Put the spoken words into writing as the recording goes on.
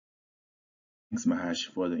Thanks, Mahesh,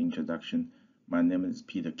 for the introduction. My name is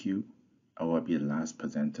Peter Q. I will be the last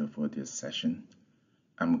presenter for this session.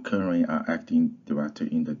 I'm currently an acting director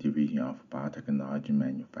in the Division of Biotechnology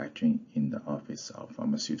Manufacturing in the Office of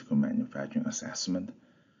Pharmaceutical Manufacturing Assessment.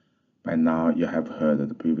 By now, you have heard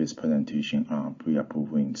the previous presentation on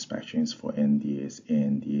pre-approval inspections for NDAs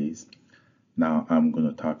and ANDAs. Now I'm going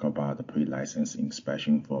to talk about the pre-license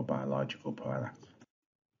inspection for biological products.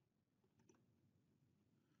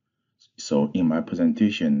 So in my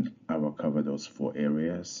presentation, I will cover those 4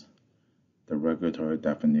 areas: the regulatory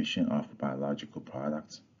definition of biological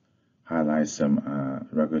products, highlight some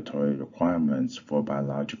regulatory requirements for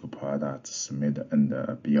biological products submitted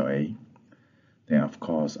under BLA. Then, of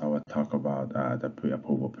course, I will talk about the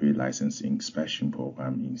pre-approval pre-license inspection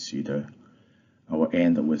program in CDER. I will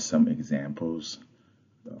end with some examples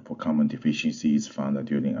for common deficiencies found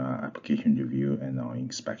during our application review and our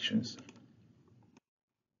inspections.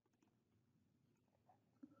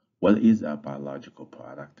 What is a biological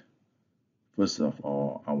product? First of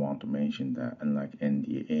all, I want to mention that unlike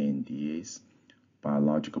NDA and ANDAs,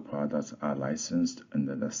 biological products are licensed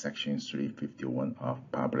under the Section 351 of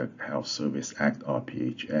Public Health Service Act or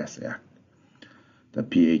PHS Act. The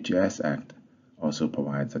PHS Act also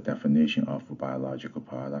provides a definition of a biological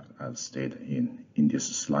product as stated in this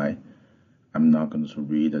slide. I'm not going to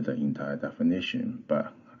read the entire definition,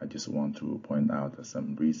 but I just want to point out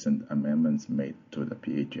some recent amendments made to the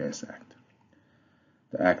PHS Act.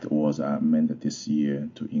 The Act was amended this year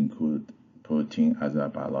to include protein as a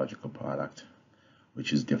biological product,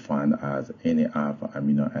 which is defined as any alpha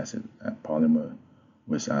amino acid polymer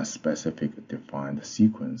with a specific defined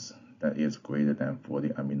sequence that is greater than 40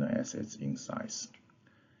 amino acids in size.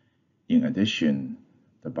 In addition,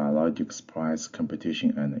 the Biologics Price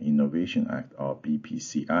Competition and Innovation Act or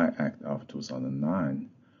BPCI Act of 2009,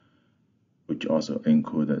 which also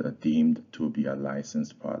included deemed to be a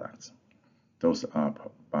licensed products. Those are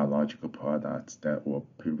biological products that were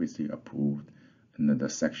previously approved under the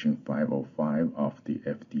Section 505 of the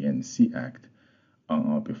FD&C Act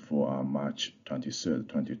on or before March 23,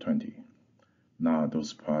 2020. Now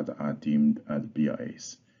those products are deemed as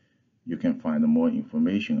BLAs. You can find more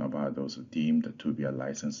information about those deemed to be a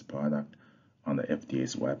licensed product on the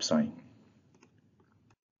FDA's website.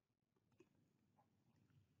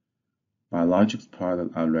 Biologics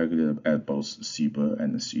products are regulated at both CBER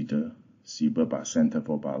and CDER. CBER by Center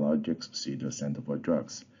for Biologics, CDER Center for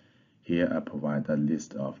Drugs. Here I provide a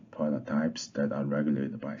list of product types that are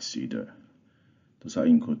regulated by CDER. Those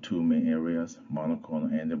include 2 main areas: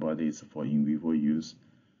 monoclonal antibodies for in vivo use,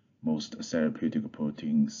 most therapeutic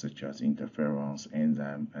proteins such as interferons,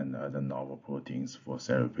 enzymes, and other novel proteins for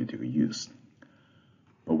therapeutic use.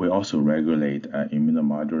 But we also regulate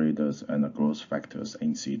immunomodulators and growth factors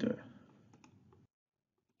in CDER.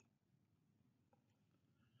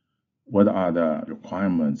 What are the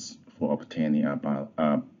requirements for obtaining a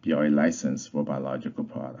BLA license for biological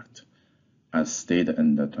product? As stated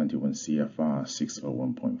under 21 CFR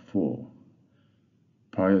 601.4,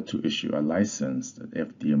 prior to issue a license, the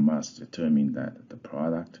FDA must determine that the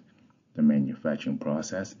product, the manufacturing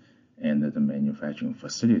process, and the manufacturing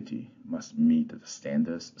facility must meet the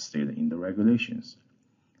standards stated in the regulations.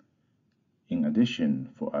 In addition,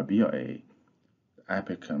 for a BLA, the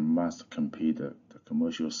applicant must complete the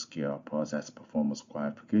commercial scale process performance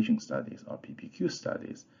qualification studies or PPQ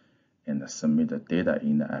studies and submit the data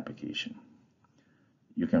in the application.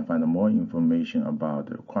 You can find more information about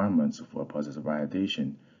the requirements for process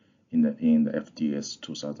validation in the FDA's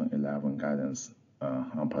 2011 guidance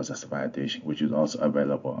on process validation, which is also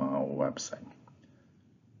available on our website.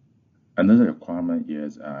 Another requirement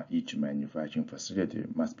is each manufacturing facility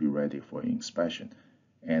must be ready for inspection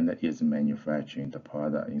and is manufacturing the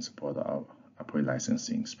product in support of a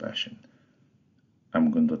pre-licensing inspection.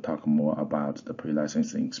 I'm going to talk more about the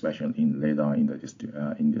pre-licensing inspection later on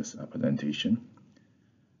in this presentation.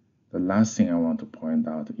 The last thing I want to point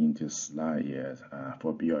out in this slide is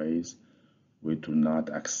for BLAs, we do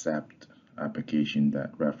not accept application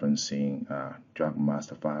that referencing drug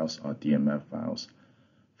master files or DMF files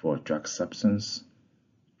for drug substance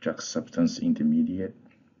intermediate,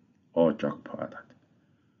 or drug product,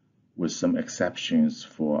 with some exceptions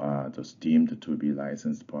for those deemed to be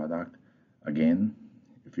licensed product. Again,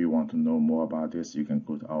 if you want to know more about this, you can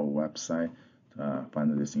go to our website to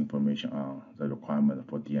find this information on the requirement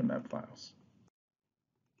for DMF files.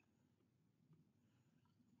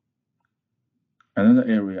 Another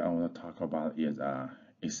area I want to talk about is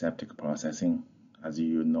aseptic processing. As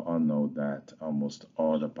you all know that almost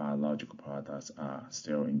all the biological products are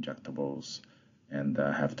sterile injectables and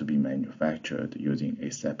have to be manufactured using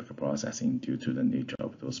aseptic processing due to the nature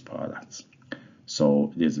of those products.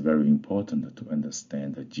 So it is very important to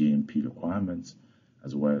understand the GMP requirements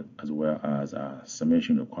as well as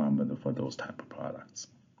submission requirement for those type of products.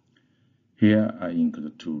 Here I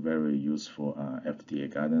include two very useful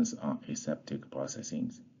FDA guidance on aseptic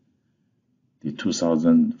processing. The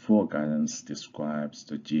 2004 guidance describes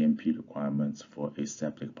the GMP requirements for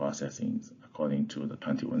aseptic processing according to the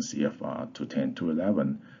 21 CFR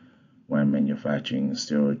 210-211 when manufacturing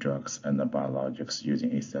steroid drugs and biologics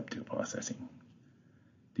using aseptic processing.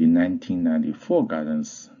 The 1994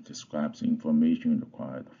 guidance describes information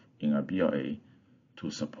required in a BLA to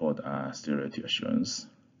support sterility assurance.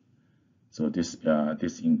 So this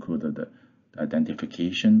included the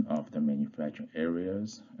identification of the manufacturing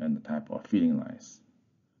areas and the type of filling lines.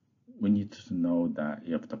 We need to know that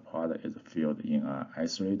if the product is filled in an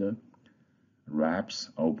isolator, wraps,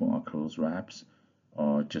 open or closed wraps,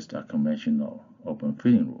 or just a conventional open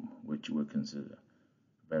filling room, which we consider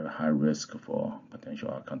very high risk for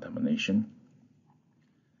potential contamination.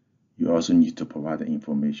 You also need to provide the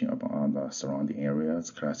information about the surrounding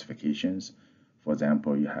areas, classifications. For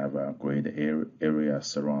example, you have a grade area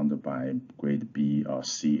surrounded by grade B or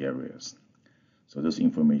C areas. So this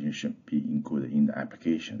information should be included in the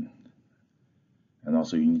application. And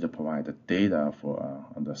also you need to provide the data for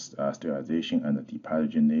the sterilization and the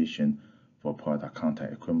depathogenation for product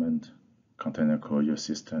contact equipment, container closure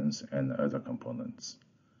systems, and other components.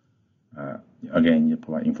 Again, you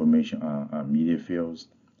provide information on media fields,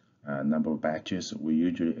 number of batches. We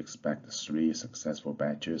usually expect 3 successful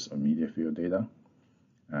batches of media field data.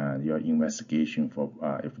 Your investigation for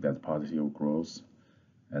if there's positive growth,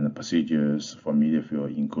 and the procedures for media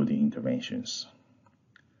field, including interventions.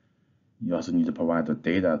 You also need to provide the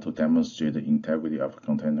data to demonstrate the integrity of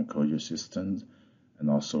container closure systems, and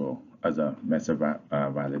also other method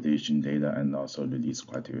validation data, and also release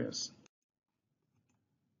criteria.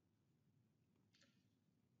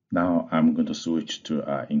 Now I'm going to switch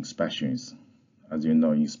to inspections. As you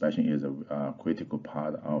know, inspection is a critical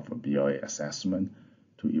part of a BLA assessment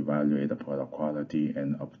to evaluate the product quality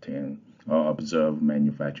and obtain or observe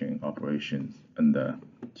manufacturing operations under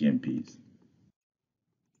GMPs.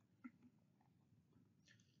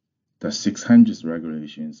 The 600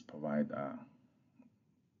 regulations provide the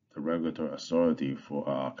regulatory authority for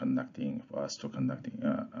us to conducting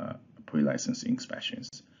pre-license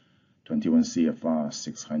inspections. 21 CFR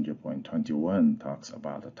 600.21 talks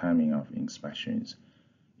about the timing of inspections.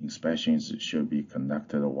 Inspections should be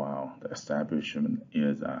conducted while the establishment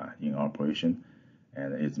is in operation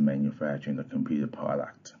and is manufacturing the completed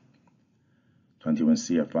product. 21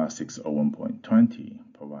 CFR 601.20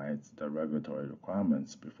 provides the regulatory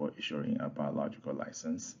requirements before issuing a biological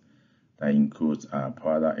license. That includes a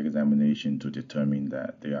product examination to determine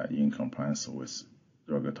that they are in compliance with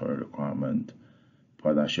regulatory requirement.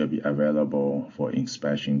 Product should be available for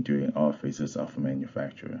inspection during all phases of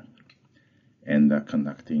manufacture, and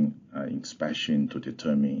conducting inspection to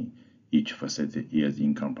determine each facility is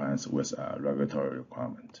in compliance with a regulatory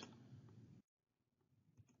requirement.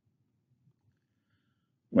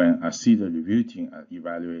 When a CDER review team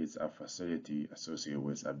evaluates a facility associated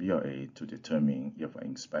with a BLA to determine if an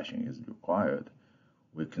inspection is required,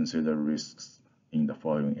 we consider risks in the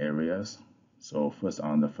following areas. So first,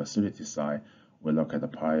 on the facility side, we look at the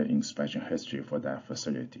prior inspection history for that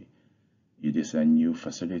facility. It is a new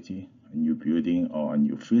facility, a new building, or a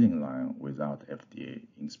new filling line without FDA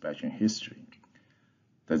inspection history.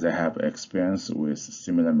 Does it have experience with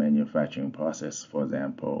similar manufacturing process, for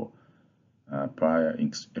example, prior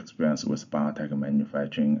experience with biotech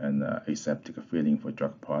manufacturing and aseptic filling for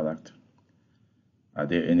drug product? Are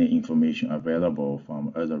there any information available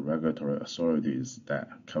from other regulatory authorities that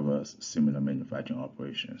covers similar manufacturing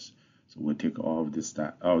operations? So we take all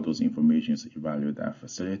of those information to evaluate that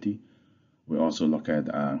facility. We also look at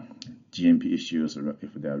GMP issues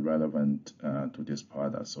if they are relevant to this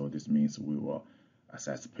product. So this means we will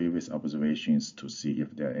assess previous observations to see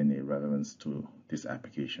if there are any relevance to this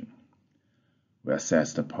application. We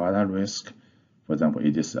assess the product risk. For example,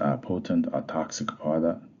 is this a potent or toxic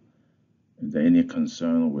product? Is there any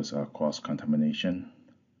concern with cross-contamination?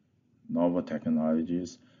 Novel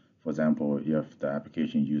technologies. For example, if the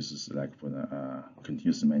application uses like for the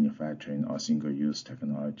continuous manufacturing or single-use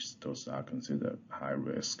technologies, those are considered high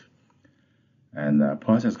risk. And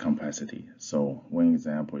process complexity. So one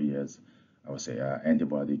example is, I would say,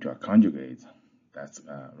 antibody drug conjugates. That's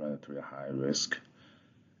relatively high risk.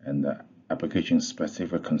 And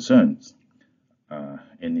application-specific concerns.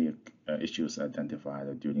 Any issues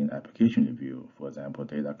identified during the application review, for example,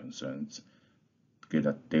 data concerns.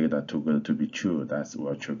 Data too good to be true, that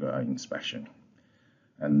will trigger an inspection.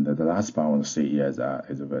 And the last part I want to say is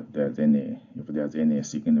if there's any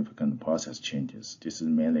significant process changes. This is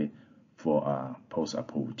mainly for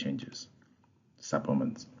post-approval changes,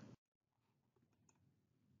 supplements.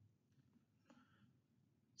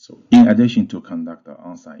 So in addition to conduct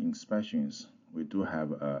on-site inspections, we do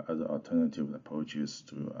have other alternative approaches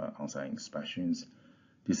to on-site inspections.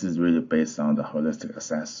 This is really based on the holistic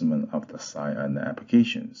assessment of the site and the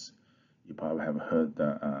applications. You probably have heard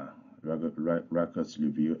the records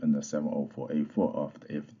review under 704A4 of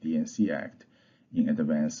the FD&C Act in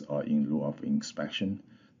advance or in lieu of inspection.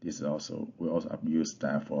 We also use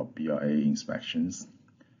that for BLA inspections.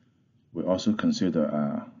 We also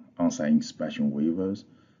consider on-site inspection waivers.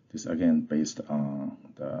 This again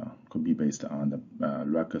could be based on the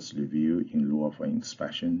records review in lieu of an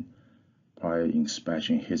inspection, prior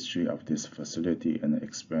inspection history of this facility, and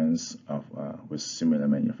experience with similar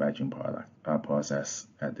manufacturing process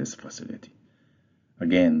at this facility.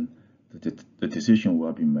 Again, the decision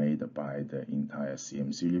will be made by the entire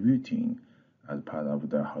CMC review team as part of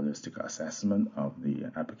the holistic assessment of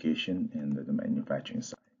the application and the manufacturing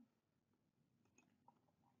site.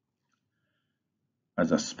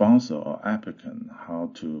 As a sponsor or applicant,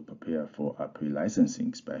 how to prepare for a pre-licensing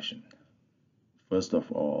inspection. First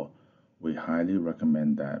of all, we highly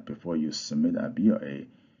recommend that before you submit a BLA,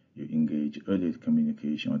 you engage early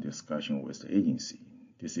communication or discussion with the agency.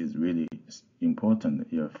 This is really important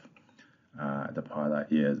if the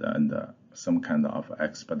product is under some kind of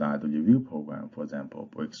expedited review program, for example,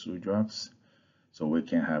 breakthrough drugs. So we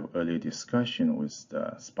can have early discussion with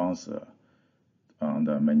the sponsor on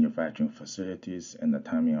the manufacturing facilities and the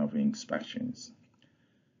timing of inspections.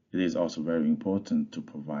 It is also very important to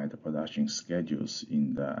provide the production schedules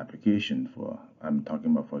in the application I'm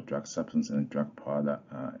talking about for drug substance and drug product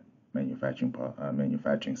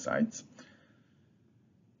manufacturing sites.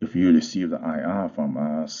 If you receive the IR from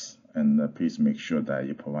us, and please make sure that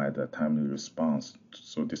you provide a timely response,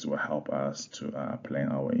 so this will help us to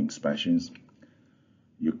plan our inspections.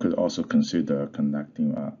 You could also consider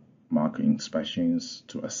conducting market inspections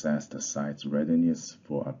to assess the site's readiness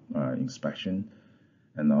for inspection,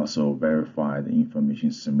 and also verify the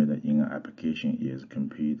information submitted in an application is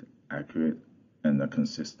complete, accurate, and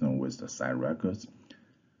consistent with the site records.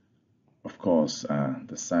 Of course,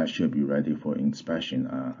 the site should be ready for inspection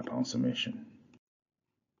upon submission.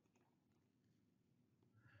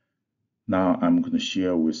 Now I'm going to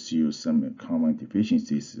share with you some common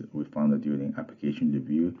deficiencies we found during application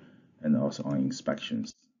review and also on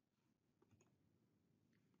inspections.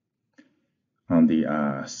 On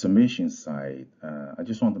the submission side, I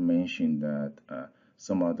just want to mention that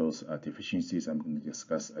some of those deficiencies I'm going to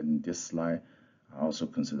discuss in this slide are also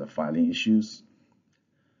considered filing issues.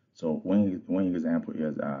 So one example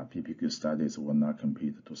is PPQ studies were not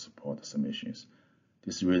completed to support the submissions.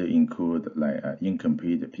 This really include like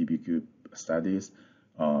incomplete PPQ studies,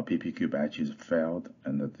 PPQ batches failed,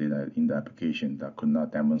 and the data in the application that could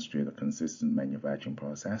not demonstrate a consistent manufacturing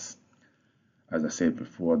process. As I said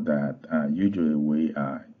before, that usually we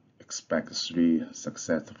expect 3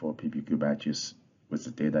 successful PPQ batches with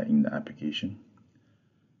the data in the application.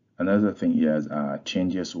 Another thing is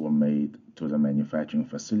changes were made to the manufacturing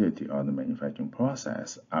facility or the manufacturing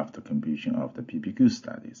process after completion of the PPQ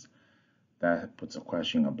studies. That puts a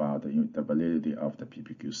question about the validity of the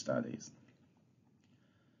PPQ studies.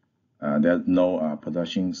 There's no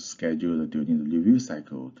production schedule during the review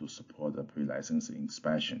cycle to support the pre-licensing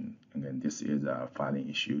inspection. Again, this is a filing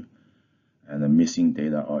issue. And the missing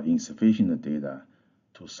data or insufficient data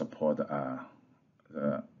to support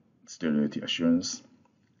the sterility assurance.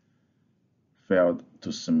 Failed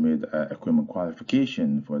to submit equipment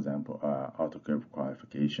qualification, for example, autoclave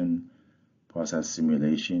qualification. Process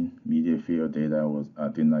simulation, media field data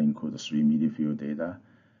did not include the 3 media field data,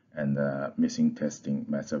 and missing testing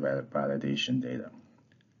method validation data.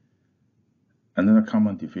 Another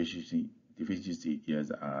common deficiency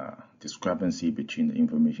is discrepancy between the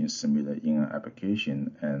information submitted in an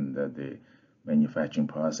application and the manufacturing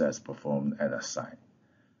process performed at a site.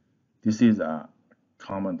 This is a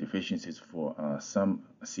common deficiencies for some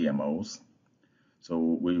CMOs. So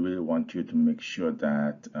we really want you to make sure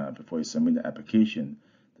that before you submit the application,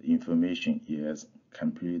 the information is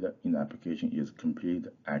complete in the application is complete,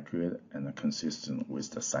 accurate, and consistent with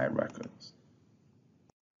the site records.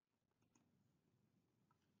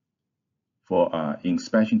 For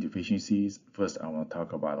inspection deficiencies, first I want to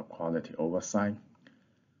talk about quality oversight.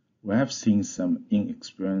 We have seen some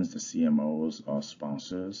inexperienced CMOs or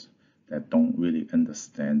sponsors that don't really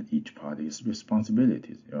understand each party's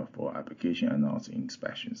responsibilities for application and also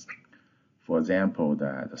inspections. For example,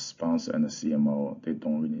 that the sponsor and the CMO, they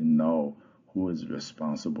don't really know who is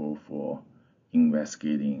responsible for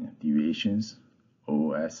investigating deviations,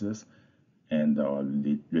 OOSs, and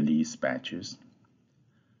release batches.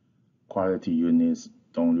 Quality units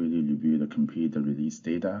don't really review the complete release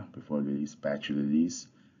data before release batch release.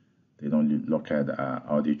 They don't look at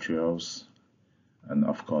audit trails, and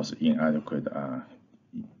of course inadequate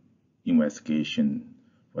investigation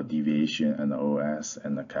for deviation and OS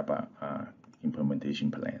and the Kappa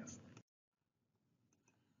implementation plans.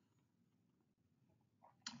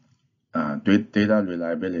 Data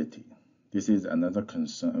reliability. This is another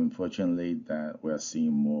concern, unfortunately, that we're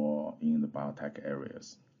seeing more in the biotech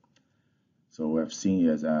areas. So we've seen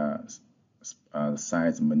as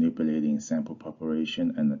sites manipulating sample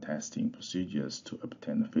preparation and the testing procedures to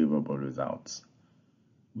obtain favorable results.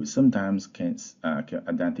 We sometimes can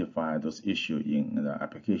identify those issues in the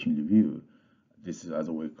application review. This is as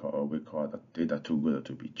we call the data too good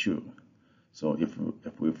to be true. So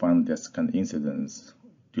if we find this kind of incidents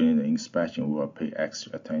during the inspection, we will pay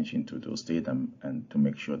extra attention to those data and to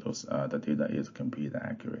make sure those the data is complete and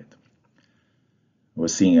accurate. We're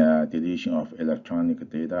seeing a deletion of electronic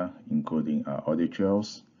data, including audit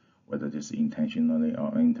trails, whether this is intentionally or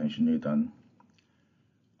unintentionally done.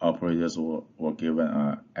 Operators were given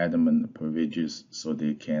admin privileges so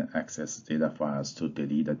they can access data files to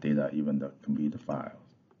delete the data, even the complete files.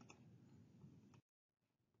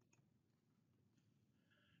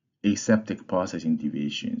 Aseptic processing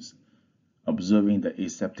deviations. Observing the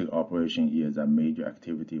aseptic operation is a major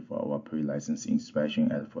activity for our pre-license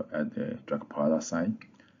inspection at the drug product site.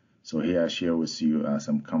 So here I share with you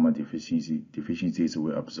some common deficiencies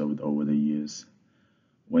we observed over the years.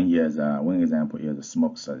 One example is the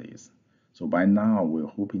smoke studies. So by now, we're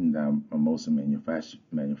hoping that most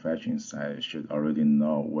manufacturing sites should already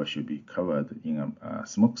know what should be covered in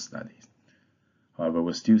smoke studies. However,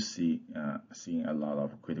 we're still seeing a lot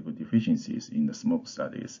of critical deficiencies in the smoke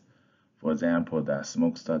studies. For example, the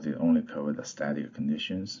smoke study only covered the static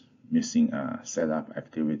conditions, missing setup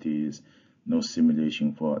activities, no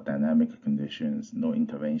simulation for dynamic conditions, no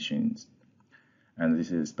interventions. And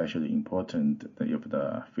this is especially important if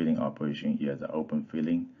the filling operation is open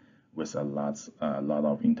filling with a lot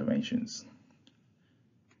of interventions.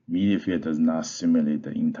 Media field does not simulate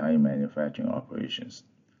the entire manufacturing operations.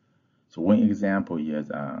 So one example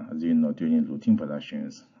is, as you know, during routine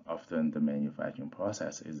productions, often the manufacturing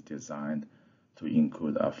process is designed to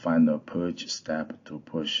include a final purge step to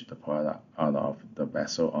push the product out of the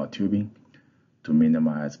vessel or tubing to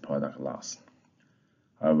minimize product loss.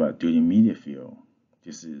 However, during media fill,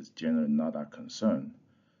 this is generally not a concern.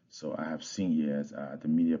 So I have seen the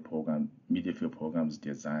media fill programs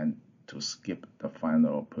designed to skip the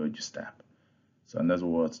final purge step. So in other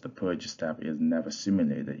words, the purge step is never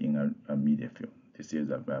simulated in a media fill. This is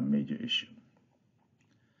a major issue.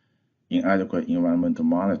 Inadequate environmental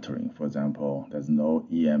monitoring, for example, there's no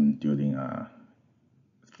EM during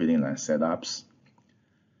filling line setups.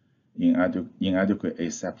 Inadequate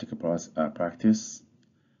aseptic practice,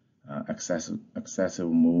 excessive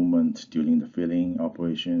movement during the filling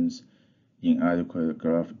operations, inadequate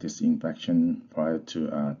glove disinfection prior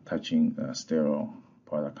to touching sterile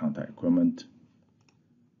product contact equipment.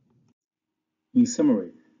 In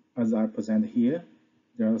summary, as I present here,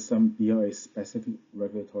 there are some BLA-specific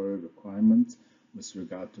regulatory requirements with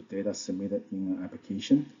regard to data submitted in an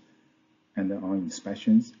application and on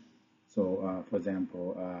inspections. So, for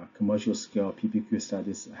example, commercial scale PPQ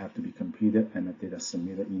studies have to be completed and the data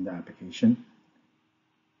submitted in the application.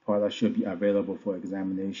 Products should be available for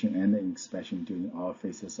examination and inspection during all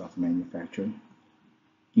phases of manufacturing.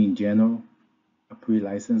 In general, a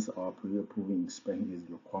pre-license or pre-approval inspection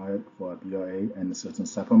is required for a BLA and certain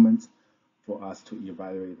supplements for us to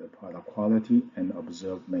evaluate the product quality and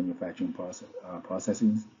observe manufacturing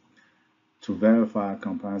processes, to verify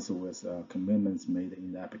compliance with commitments made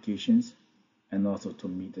in the applications, and also to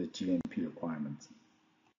meet the GMP requirements.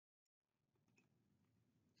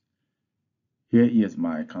 Here is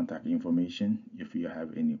my contact information. If you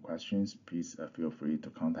have any questions, please feel free to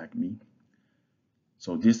contact me.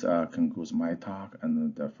 So this concludes my talk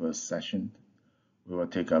and the first session. We will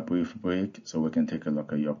take a brief break so we can take a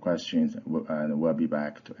look at your questions, and we'll be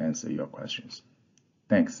back to answer your questions.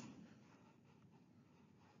 Thanks.